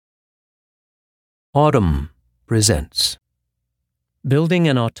Autumn presents Building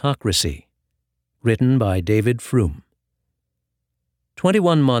an Autocracy, written by David Frum.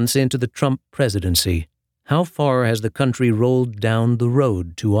 21 months into the Trump presidency, how far has the country rolled down the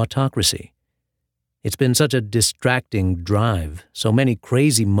road to autocracy? It's been such a distracting drive, so many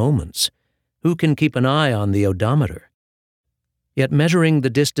crazy moments. Who can keep an eye on the odometer? Yet measuring the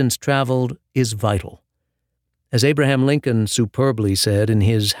distance traveled is vital. As Abraham Lincoln superbly said in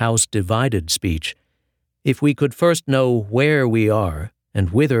his House Divided speech, if we could first know where we are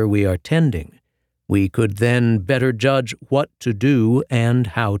and whither we are tending, we could then better judge what to do and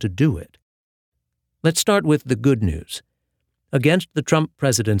how to do it. Let's start with the good news. Against the Trump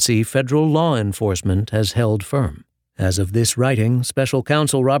presidency, federal law enforcement has held firm. As of this writing, Special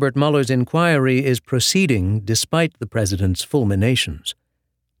Counsel Robert Mueller's inquiry is proceeding despite the president's fulminations.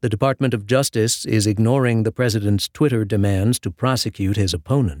 The Department of Justice is ignoring the president's Twitter demands to prosecute his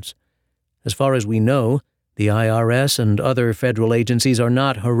opponents. As far as we know, the IRS and other federal agencies are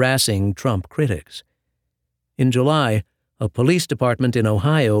not harassing Trump critics. In July, a police department in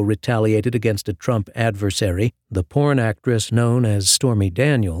Ohio retaliated against a Trump adversary, the porn actress known as Stormy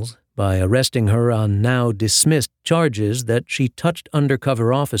Daniels, by arresting her on now dismissed charges that she touched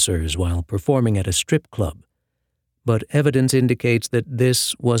undercover officers while performing at a strip club. But evidence indicates that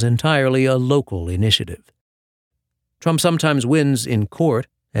this was entirely a local initiative. Trump sometimes wins in court,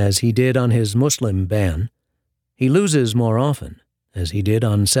 as he did on his Muslim ban. He loses more often, as he did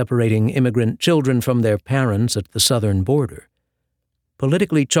on separating immigrant children from their parents at the southern border.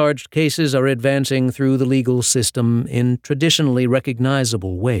 Politically charged cases are advancing through the legal system in traditionally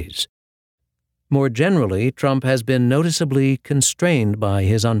recognizable ways. More generally, Trump has been noticeably constrained by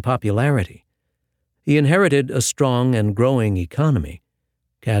his unpopularity. He inherited a strong and growing economy.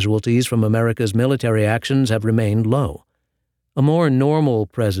 Casualties from America's military actions have remained low. A more normal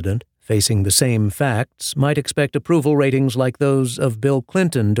president, facing the same facts, might expect approval ratings like those of Bill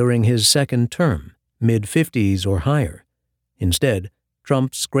Clinton during his second term, mid-50s or higher. Instead,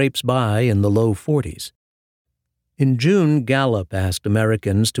 Trump scrapes by in the low 40s. In June, Gallup asked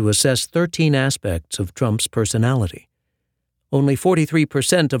Americans to assess 13 aspects of Trump's personality. Only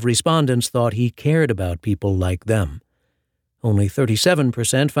 43% of respondents thought he cared about people like them. Only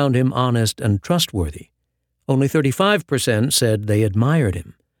 37% found him honest and trustworthy. Only 35% said they admired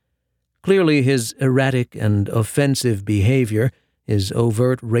him. Clearly, his erratic and offensive behavior, his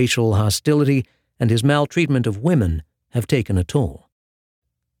overt racial hostility, and his maltreatment of women have taken a toll.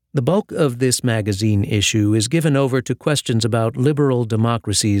 The bulk of this magazine issue is given over to questions about liberal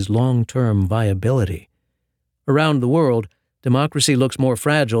democracy's long-term viability. Around the world, democracy looks more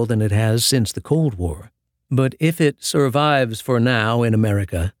fragile than it has since the Cold War. But if it survives for now in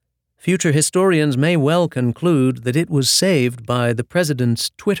America, future historians may well conclude that it was saved by the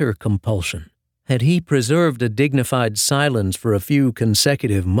president's Twitter compulsion. Had he preserved a dignified silence for a few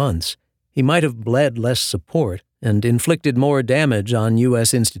consecutive months, he might have bled less support and inflicted more damage on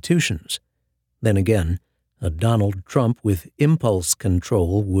U.S. institutions. Then again, a Donald Trump with impulse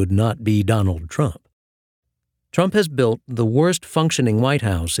control would not be Donald Trump. Trump has built the worst functioning White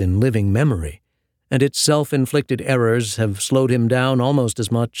House in living memory, and its self-inflicted errors have slowed him down almost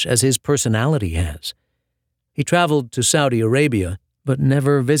as much as his personality has. He traveled to Saudi Arabia, but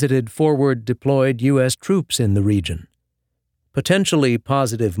never visited forward-deployed U.S. troops in the region. Potentially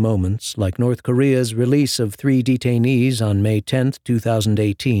positive moments, like North Korea's release of 3 detainees on May 10,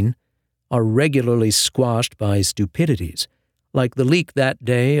 2018, are regularly squashed by stupidities, like the leak that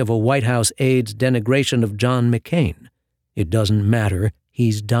day of a White House aide's denigration of John McCain. It doesn't matter,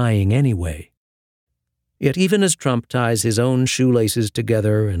 he's dying anyway. Yet even as Trump ties his own shoelaces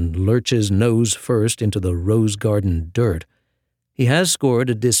together and lurches nose first into the rose garden dirt, he has scored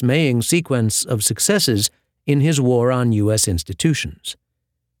a dismaying sequence of successes in his war on U.S. institutions.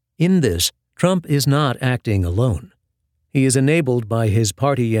 In this, Trump is not acting alone. He is enabled by his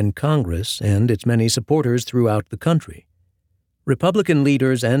party in Congress and its many supporters throughout the country. Republican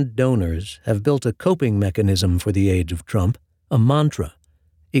leaders and donors have built a coping mechanism for the age of Trump, a mantra: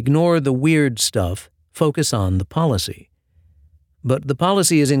 ignore the weird stuff, focus on the policy. But the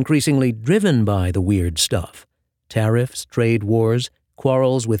policy is increasingly driven by the weird stuff: tariffs, trade wars,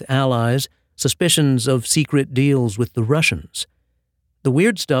 quarrels with allies, suspicions of secret deals with the Russians. The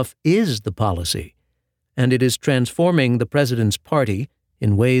weird stuff is the policy, and it is transforming the president's party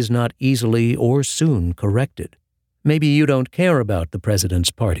in ways not easily or soon corrected. Maybe you don't care about the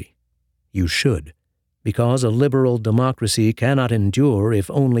president's party. You should, because a liberal democracy cannot endure if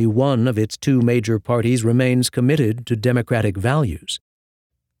only one of its 2 major parties remains committed to democratic values.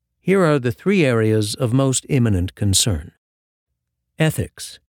 Here are the 3 areas of most imminent concern.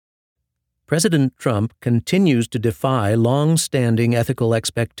 Ethics. President Trump continues to defy long-standing ethical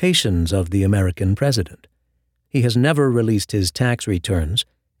expectations of the American president. He has never released his tax returns,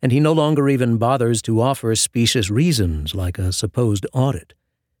 and he no longer even bothers to offer specious reasons like a supposed audit.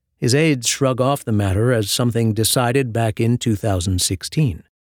 His aides shrug off the matter as something decided back in 2016.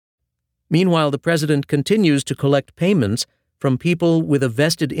 Meanwhile, the president continues to collect payments from people with a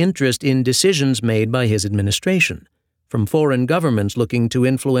vested interest in decisions made by his administration, from foreign governments looking to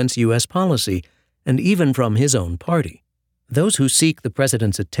influence U.S. policy, and even from his own party. Those who seek the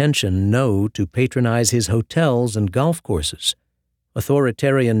president's attention know to patronize his hotels and golf courses.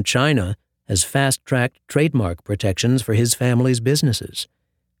 Authoritarian China has fast-tracked trademark protections for his family's businesses.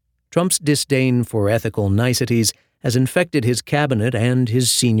 Trump's disdain for ethical niceties has infected his cabinet and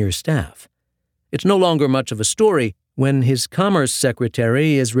his senior staff. It's no longer much of a story when his Commerce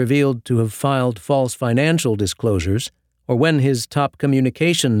Secretary is revealed to have filed false financial disclosures, or when his top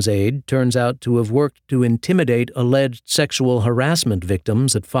communications aide turns out to have worked to intimidate alleged sexual harassment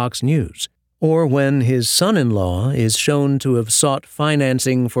victims at Fox News, or when his son-in-law is shown to have sought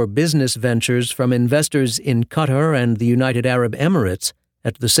financing for business ventures from investors in Qatar and the United Arab Emirates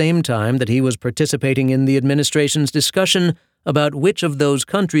at the same time that he was participating in the administration's discussion about which of those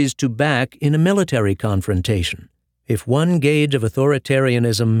countries to back in a military confrontation. If one gauge of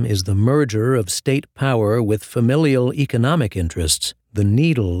authoritarianism is the merger of state power with familial economic interests, the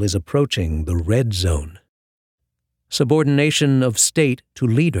needle is approaching the red zone. Subordination of state to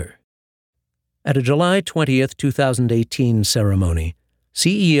leader. At a July 20, 2018 ceremony,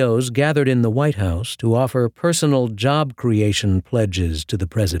 CEOs gathered in the White House to offer personal job creation pledges to the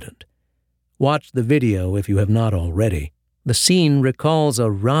president. Watch the video if you have not already. The scene recalls a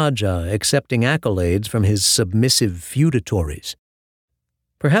Raja accepting accolades from his submissive feudatories.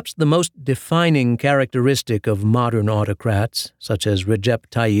 Perhaps the most defining characteristic of modern autocrats, such as Recep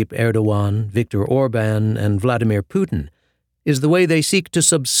Tayyip Erdogan, Viktor Orban, and Vladimir Putin, is the way they seek to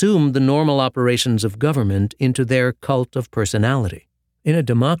subsume the normal operations of government into their cult of personality. In a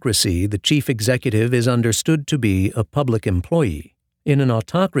democracy, the chief executive is understood to be a public employee. In an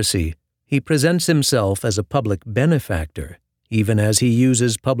autocracy, he presents himself as a public benefactor, even as he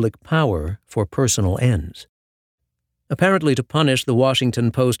uses public power for personal ends. Apparently to punish the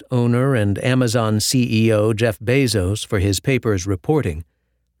Washington Post owner and Amazon CEO Jeff Bezos for his paper's reporting,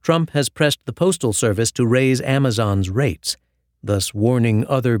 Trump has pressed the Postal Service to raise Amazon's rates, thus warning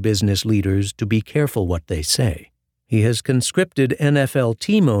other business leaders to be careful what they say. He has conscripted NFL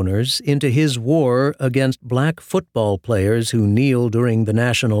team owners into his war against black football players who kneel during the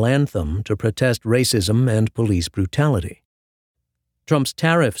national anthem to protest racism and police brutality. Trump's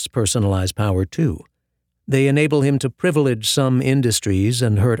tariffs personalize power, too. They enable him to privilege some industries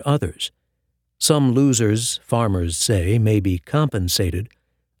and hurt others. Some losers, farmers say, may be compensated.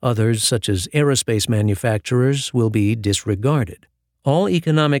 Others, such as aerospace manufacturers, will be disregarded. All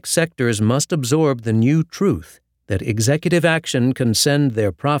economic sectors must absorb the new truth that executive action can send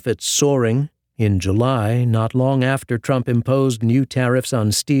their profits soaring. In July, not long after Trump imposed new tariffs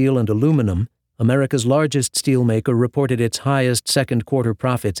on steel and aluminum, America's largest steelmaker reported its highest second-quarter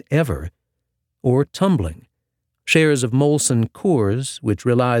profits ever, or tumbling. Shares of Molson Coors, which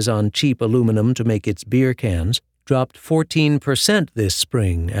relies on cheap aluminum to make its beer cans, dropped 14% this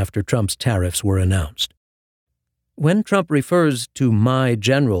spring after Trump's tariffs were announced. When Trump refers to my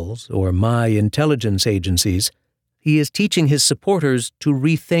generals or my intelligence agencies, he is teaching his supporters to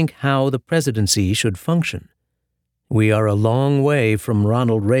rethink how the presidency should function. We are a long way from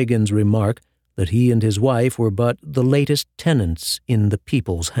Ronald Reagan's remark that he and his wife were but the latest tenants in the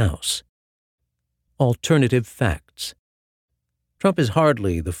people's house. Alternative facts. Trump is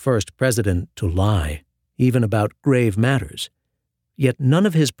hardly the first president to lie, even about grave matters. Yet none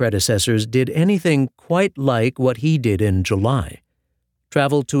of his predecessors did anything quite like what he did in July.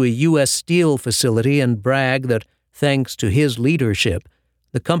 Travel to a U.S. steel facility and brag that, thanks to his leadership,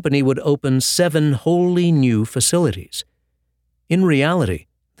 the company would open 7 wholly new facilities. In reality,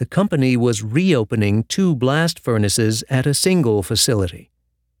 the company was reopening 2 blast furnaces at a single facility.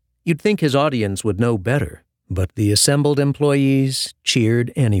 You'd think his audience would know better, but the assembled employees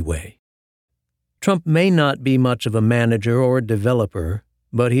cheered anyway. Trump may not be much of a manager or developer,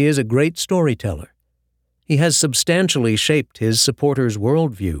 but he is a great storyteller. He has substantially shaped his supporters'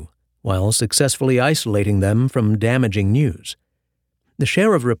 worldview, while successfully isolating them from damaging news. The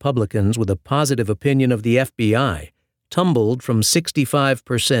share of Republicans with a positive opinion of the FBI tumbled from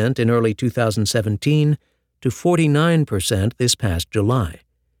 65% in early 2017 to 49% this past July.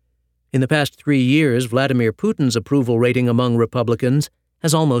 In the past 3 years, Vladimir Putin's approval rating among Republicans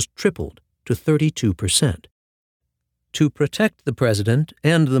has almost tripled to 32%. To protect the president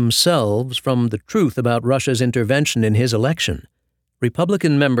and themselves from the truth about Russia's intervention in his election,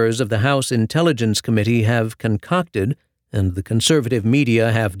 Republican members of the House Intelligence Committee have concocted, and the conservative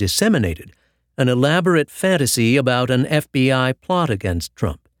media have disseminated, an elaborate fantasy about an FBI plot against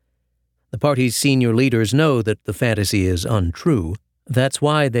Trump. The party's senior leaders know that the fantasy is untrue. That's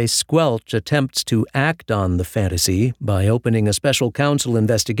why they squelch attempts to act on the fantasy by opening a special counsel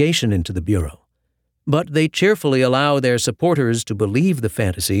investigation into the Bureau. But they cheerfully allow their supporters to believe the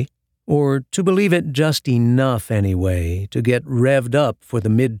fantasy, or to believe it just enough anyway to get revved up for the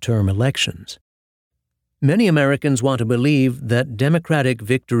midterm elections. Many Americans want to believe that Democratic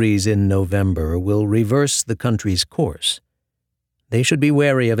victories in November will reverse the country's course. They should be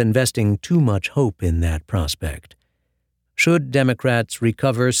wary of investing too much hope in that prospect. Should Democrats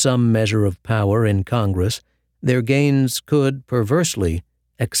recover some measure of power in Congress, their gains could, perversely,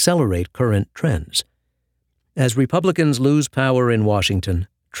 accelerate current trends. As Republicans lose power in Washington,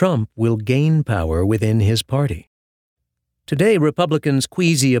 Trump will gain power within his party. Today, Republicans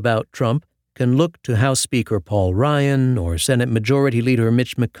queasy about Trump can look to House Speaker Paul Ryan or Senate Majority Leader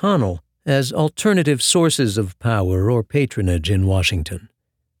Mitch McConnell as alternative sources of power or patronage in Washington.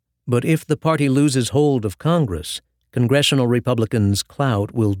 But if the party loses hold of Congress, congressional Republicans'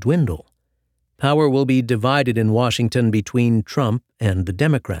 clout will dwindle. Power will be divided in Washington between Trump and the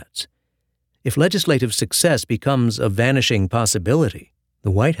Democrats. If legislative success becomes a vanishing possibility, the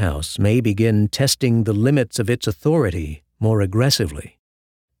White House may begin testing the limits of its authority more aggressively.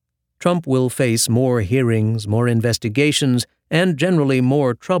 Trump will face more hearings, more investigations, and generally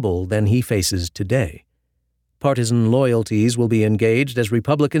more trouble than he faces today. Partisan loyalties will be engaged as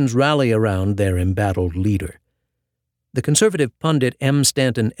Republicans rally around their embattled leader. The conservative pundit M.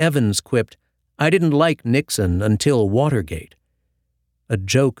 Stanton Evans quipped, "I didn't like Nixon until Watergate." A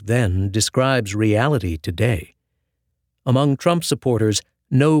joke then describes reality today. Among Trump supporters,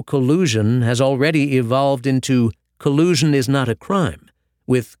 no collusion has already evolved into collusion is not a crime,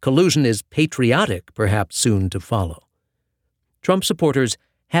 with collusion is patriotic perhaps soon to follow. Trump supporters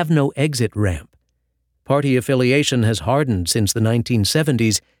have no exit ramp. Party affiliation has hardened since the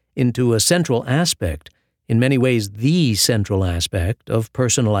 1970s into a central aspect, in many ways the central aspect, of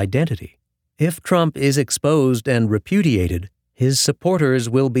personal identity. If Trump is exposed and repudiated, his supporters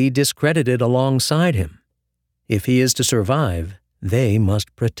will be discredited alongside him. If he is to survive, they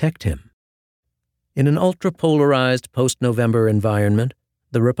must protect him. In an ultra-polarized post-November environment,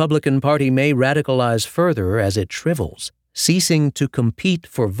 the Republican Party may radicalize further as it shrivels, ceasing to compete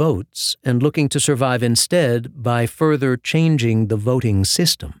for votes and looking to survive instead by further changing the voting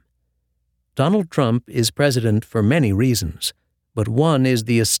system. Donald Trump is president for many reasons, but one is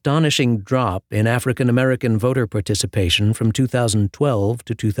the astonishing drop in African American voter participation from 2012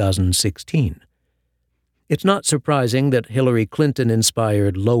 to 2016. It's not surprising that Hillary Clinton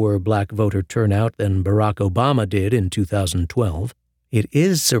inspired lower black voter turnout than Barack Obama did in 2012. It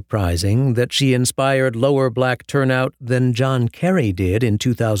is surprising that she inspired lower black turnout than John Kerry did in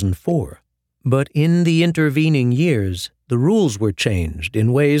 2004. But in the intervening years, the rules were changed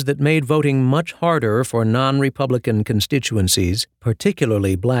in ways that made voting much harder for non-Republican constituencies,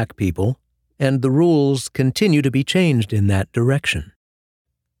 particularly black people, and the rules continue to be changed in that direction.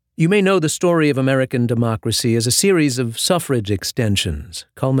 You may know the story of American democracy as a series of suffrage extensions,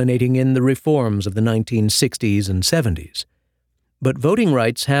 culminating in the reforms of the 1960s and 70s. But voting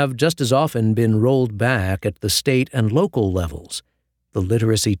rights have just as often been rolled back at the state and local levels. The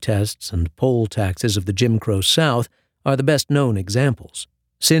literacy tests and poll taxes of the Jim Crow South are the best-known examples.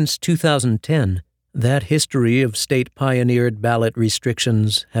 Since 2010, that history of state-pioneered ballot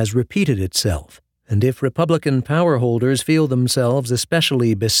restrictions has repeated itself, and if Republican power holders feel themselves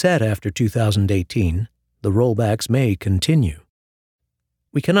especially beset after 2018, the rollbacks may continue.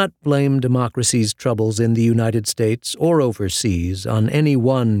 We cannot blame democracy's troubles in the United States or overseas on any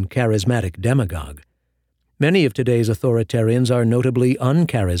one charismatic demagogue. Many of today's authoritarians are notably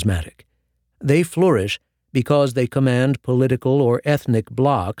uncharismatic. They flourish because they command political or ethnic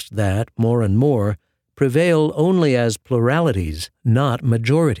blocs that, more and more, prevail only as pluralities, not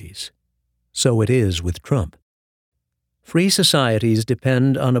majorities. So it is with Trump. Free societies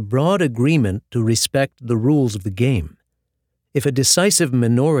depend on a broad agreement to respect the rules of the game. If a decisive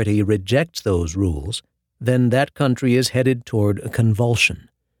minority rejects those rules, then that country is headed toward a convulsion.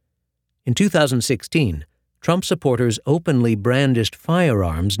 In 2016, Trump supporters openly brandished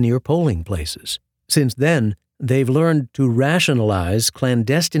firearms near polling places. Since then, they've learned to rationalize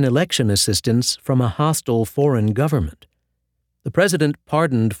clandestine election assistance from a hostile foreign government. The president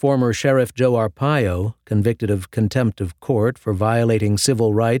pardoned former Sheriff Joe Arpaio, convicted of contempt of court for violating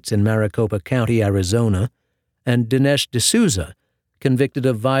civil rights in Maricopa County, Arizona, and Dinesh D'Souza, convicted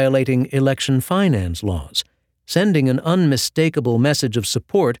of violating election finance laws, sending an unmistakable message of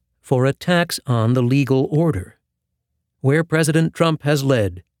support for attacks on the legal order. Where President Trump has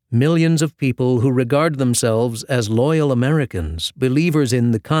led, millions of people who regard themselves as loyal Americans, believers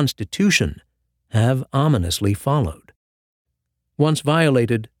in the Constitution, have ominously followed. Once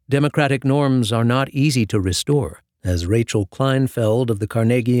violated, democratic norms are not easy to restore, as Rachel Kleinfeld of the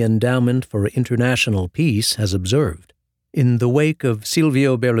Carnegie Endowment for International Peace has observed. In the wake of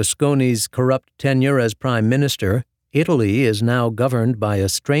Silvio Berlusconi's corrupt tenure as prime minister, Italy is now governed by a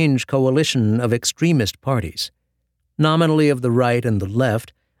strange coalition of extremist parties. Nominally of the right and the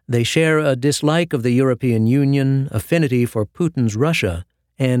left, they share a dislike of the European Union, affinity for Putin's Russia,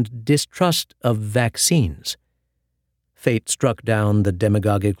 and distrust of vaccines. Fate struck down the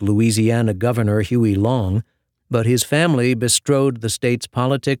demagogic Louisiana governor Huey Long, but his family bestrode the state's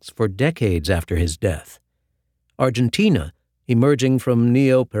politics for decades after his death. Argentina, emerging from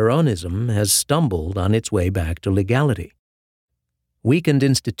neo-Peronism, has stumbled on its way back to legality. Weakened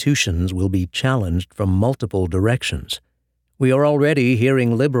institutions will be challenged from multiple directions. We are already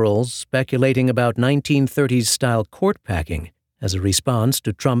hearing liberals speculating about 1930s-style court packing as a response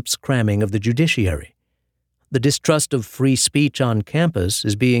to Trump's cramming of the judiciary. The distrust of free speech on campus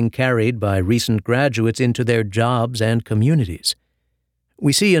is being carried by recent graduates into their jobs and communities.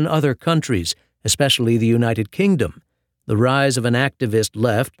 We see in other countries, especially the United Kingdom, the rise of an activist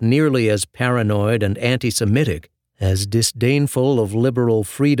left nearly as paranoid and anti-Semitic, as disdainful of liberal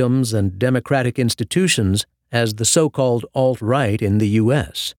freedoms and democratic institutions as the so-called alt-right in the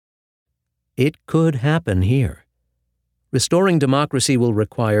U.S. It could happen here. Restoring democracy will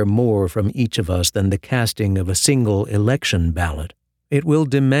require more from each of us than the casting of a single election ballot. It will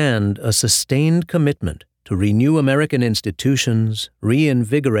demand a sustained commitment to renew American institutions,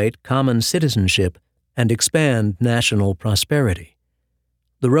 reinvigorate common citizenship, and expand national prosperity.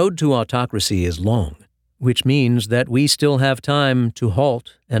 The road to autocracy is long, which means that we still have time to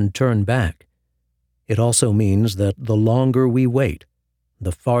halt and turn back. It also means that the longer we wait,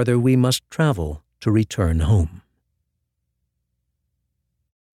 the farther we must travel to return home.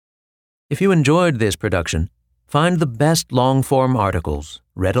 If you enjoyed this production, find the best long-form articles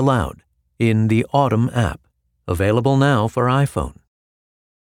read aloud in the Autumn app, available now for iPhone.